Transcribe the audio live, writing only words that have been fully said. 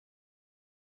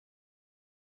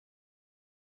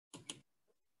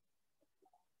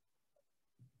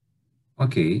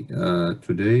Okay,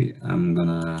 today I'm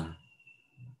gonna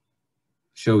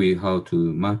show you how to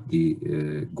map the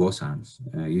Gossans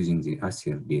using the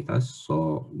ASTER data.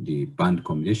 So the band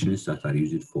combinations that are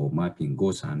used for mapping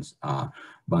Gossans are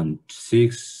band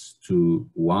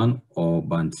 621 or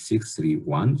band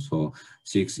 631. So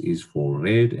 6 is for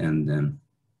red, and then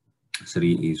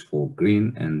 3 is for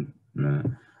green, and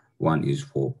 1 is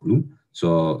for blue.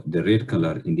 So the red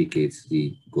color indicates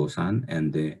the Gossan,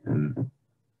 and the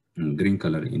green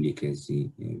color indicates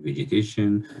the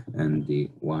vegetation, and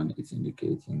the one is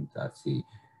indicating that's the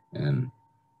um,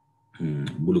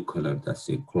 blue color, that's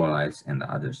the chlorides and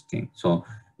other things. So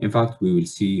in fact, we will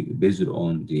see based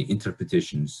on the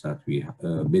interpretations that we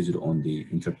based on the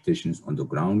interpretations on the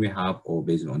ground we have, or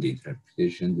based on the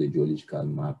interpretation, the geological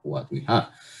map what we have.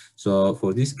 So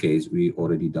for this case, we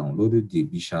already downloaded the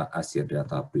Bisha ASTER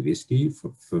data previously.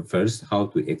 For first, how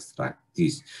to extract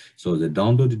this. So the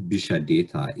downloaded Bisha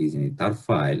data is in a tar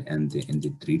file and in the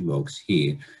drill logs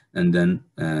here. And then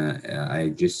I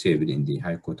just saved it in the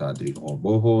high quota drill or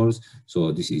boreholes.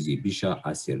 So this is the Bisha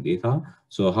ASTER data.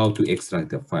 So how to extract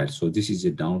the file? So this is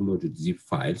a downloaded zip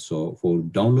file. So for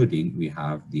downloading, we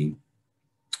have the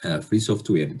free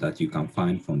software that you can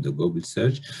find from the Google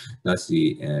search. That's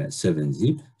the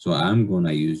 7-zip. So I'm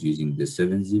gonna use using the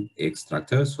 7-zip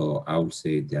extractor. So I will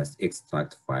say just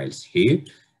extract files here.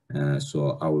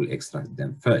 So I will extract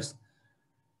them first.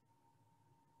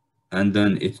 And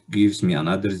then it gives me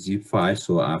another zip file,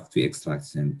 so I have to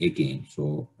extract them again.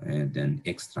 So and then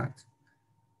extract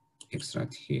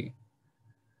here.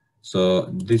 So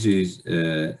this is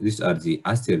these are the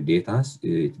ASTER data.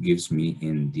 It gives me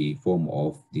in the form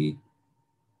of the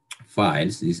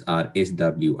files. These are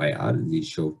SWIR, the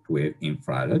shortwave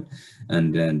infrared,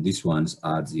 and then these ones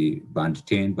are the band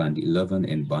 10, band 11,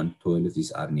 and band 12.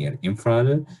 These are near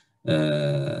infrared,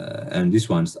 and these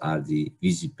ones are the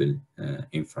visible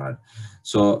infrared.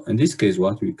 So in this case,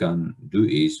 what we can do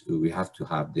is we have to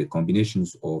have the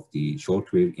combinations of the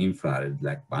shortwave infrared,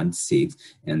 like band 6,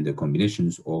 and the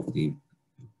combinations of the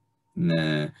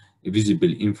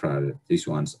visible infrared. These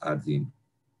ones are the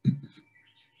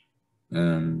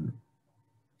um,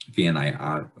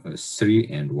 VNIR 3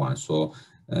 and 1. So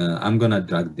I'm gonna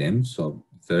drag them. So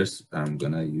first I'm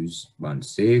gonna use band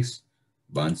 6,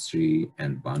 band 3,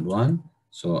 and band 1.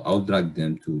 So I'll drag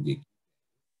them to the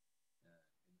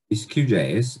this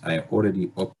QGIS. I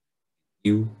already opened a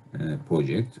new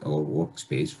project or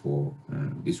workspace for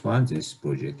this one, this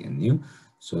project and new.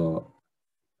 So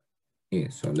yeah,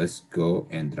 so let's go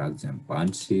and drag them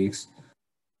band 6.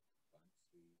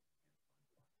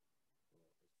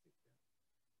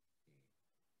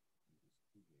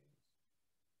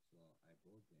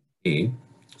 Okay,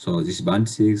 so this band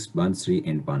 6, band 3,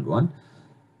 and band 1.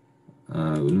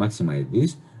 We'll maximize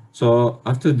this. So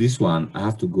after this one, I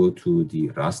have to go to the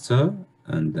raster.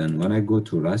 And then when I go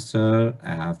to raster,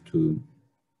 I have to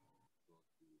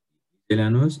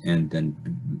Delanos and then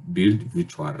build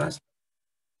virtual raster.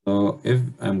 So if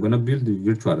I'm going to build the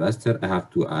virtual raster, I have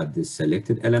to add the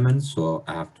selected elements. So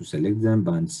I have to select them,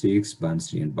 band 6, band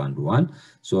 3, and band 1.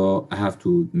 So I have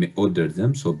to order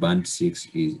them. So band 6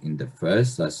 is in the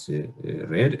first, that's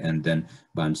red, and then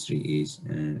band 3 is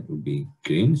will be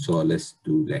green. So let's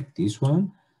do like this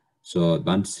one. So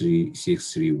band 3,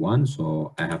 6, 3, 1.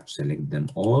 So I have to select them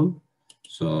all.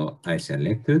 So I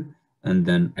selected, and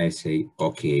then I say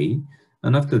OK.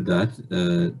 And after that,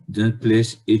 then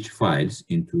place each files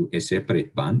into a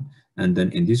separate band. And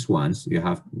then in these ones, we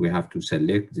have to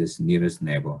select this nearest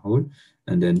neighborhood.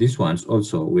 And then these ones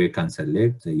also, we can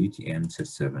select the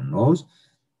UTM-37 nodes.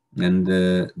 And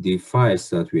the files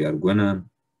that we are gonna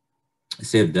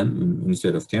save them,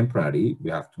 instead of temporary,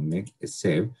 we have to make a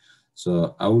save.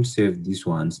 So I will save these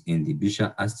ones in the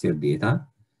Bisha ASTER data.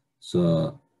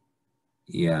 So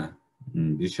yeah,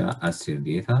 Bisha ASTER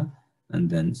data, and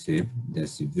then save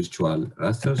this virtual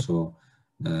raster. So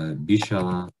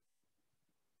Bisha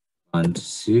and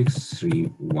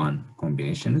 631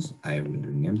 combinations, I will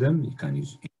rename them. You can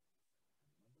use it.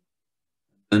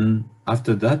 And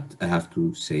after that, I have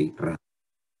to say run.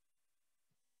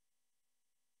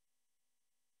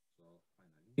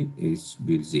 It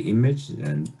builds the image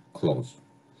and close.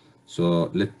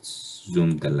 So let's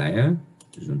zoom the layer,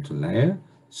 zoom to layer.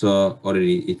 So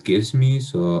already it gives me,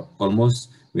 so almost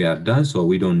we are done. So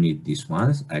we don't need these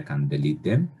ones. I can delete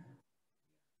them.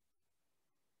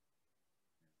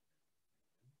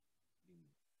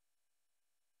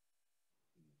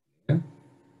 Yeah.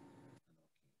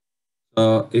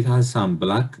 It has some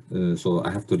black, so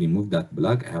I have to remove that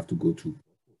black. I have to go to,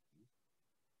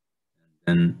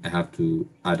 and I have to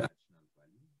add additional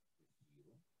value,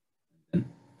 and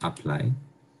apply,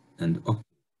 and okay.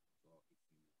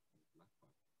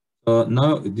 So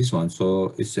now this one,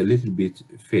 so it's a little bit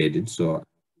faded. So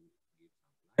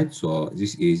right, so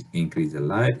this is increase the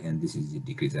light and this is the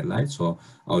decrease the light. So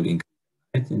I will increase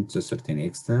the light into a certain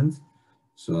extent.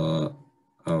 So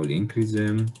I will increase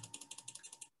them.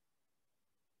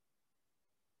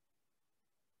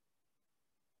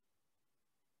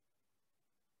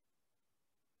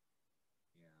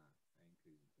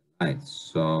 Light.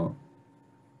 So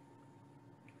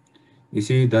you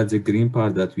see that the green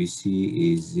part that we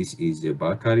see is this is the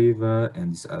Barca River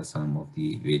and these are some of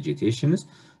the vegetations.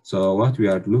 So what we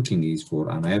are looking is for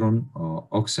an iron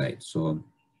oxide. So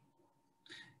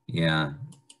yeah,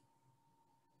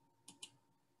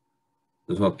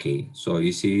 okay. So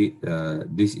you see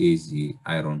this is the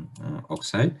iron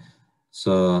oxide.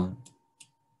 So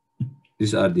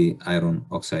these are the iron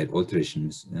oxide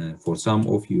alterations. For some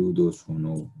of you, those who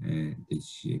know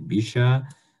this Bisha,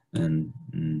 and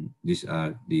these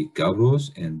are the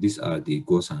Gavros, and these are the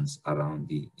Gossans around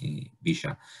the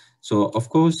Bisha. So of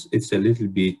course, it's a little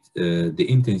bit, the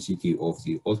intensity of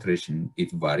the alteration,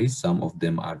 it varies. Some of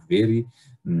them are very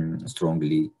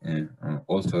strongly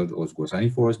altered as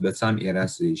Gossaniphores, but some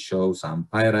areas they show some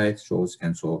pyrite shows,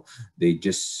 and so they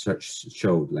just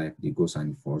showed like the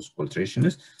Gossaniphores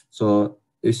alterations. So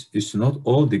it's not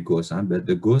all the Gosan, but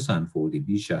the Gosan for the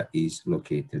Bisha is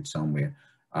located somewhere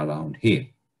around here.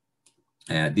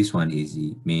 This one is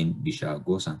the main Bisha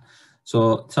Gosan.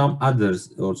 So some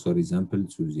others also resemble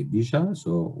to the Bisha,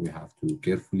 so we have to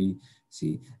carefully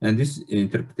see. And this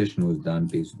interpretation was done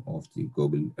based off the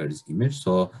Google Earth image.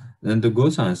 So then the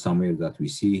Gosan somewhere that we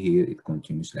see here, it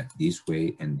continues like this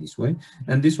way and this way.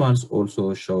 And this ones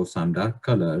also show some dark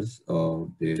colors.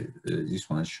 This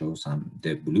one shows some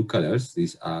the blue colors.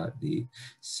 These are the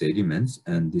sediments,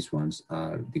 and these ones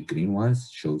are the green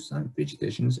ones, show some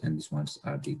vegetations, and these ones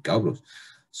are the gabros.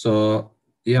 So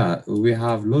yeah, we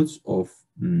have lots of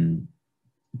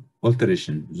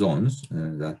alteration zones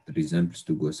that resembles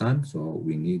to Gosan. So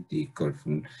we need the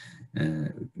careful,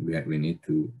 we need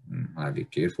to have a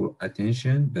careful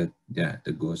attention. But yeah,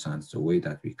 the Gosans, the way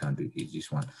that we can do is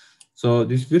this one. So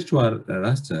this virtual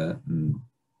raster,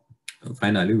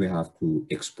 finally we have to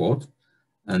export,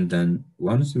 and then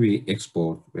once we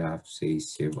export, we have to say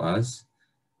save as,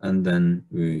 and then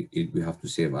we have to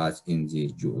save as in the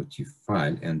GOT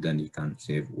file, and then you can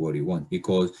save what you want,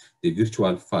 because the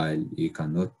virtual file, you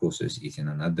cannot process it in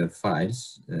another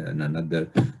files, in another,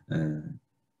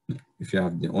 if you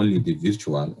have the only the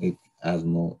virtual, it has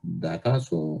no data,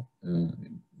 so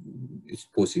it's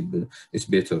possible, it's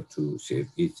better to save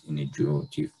it in a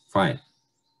GOT file.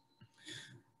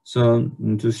 So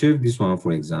to save this one,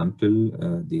 for example,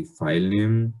 the file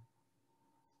name,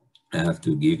 I have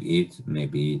to give it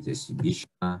maybe the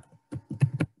Sibisha,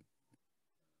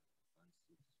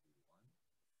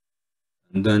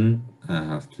 and then I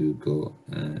have to go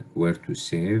where to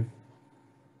save,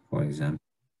 for example.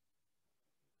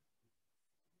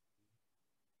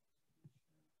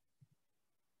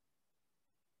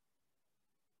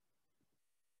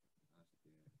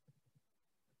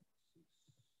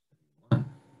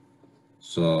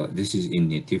 So this is in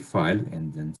native file,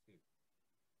 and then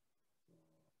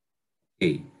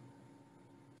A.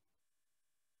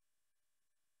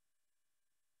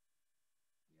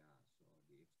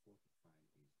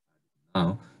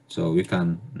 Now, so we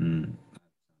can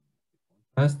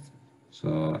first,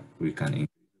 so we can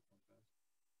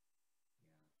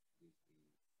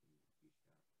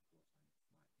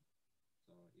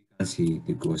see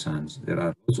the Gossans. There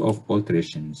are lots of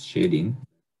alterations, shading.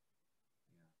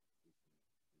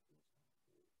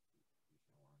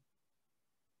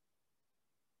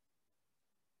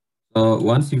 So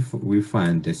once if we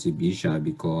find the Sibisha,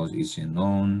 because it's a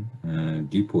known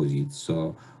deposit,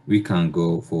 so we can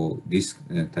go for this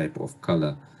type of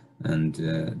color, and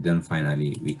then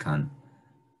finally we can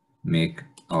make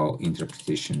our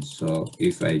interpretation. So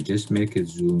if I just make a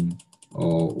zoom,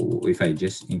 or if I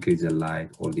just increase the light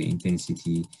or the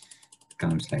intensity,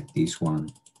 comes like this one.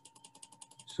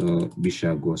 So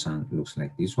Bisha goes and looks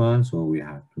like this one. So we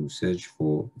have to search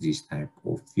for this type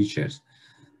of features.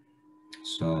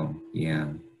 So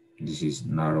yeah, this is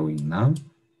narrowing now.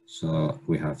 So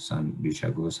we have some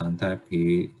Bisha Gosan type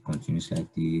here, continues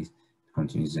like this,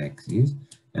 continues like this.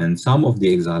 And some of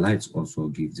the exalites also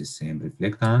give the same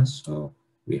reflectance. So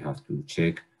we have to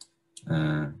check,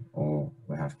 or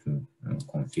we have to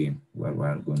confirm where we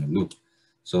are going to look.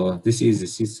 So this is the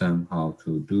system how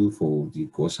to do for the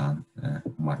Gosan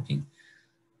mapping.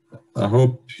 I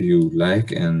hope you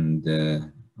like,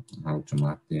 and how to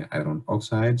map the iron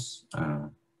oxides,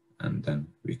 and then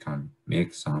we can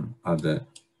make some other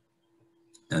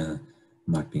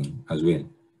mapping as well.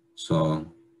 So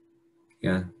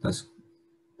yeah, that's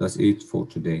it for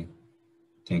today.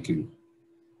 Thank you.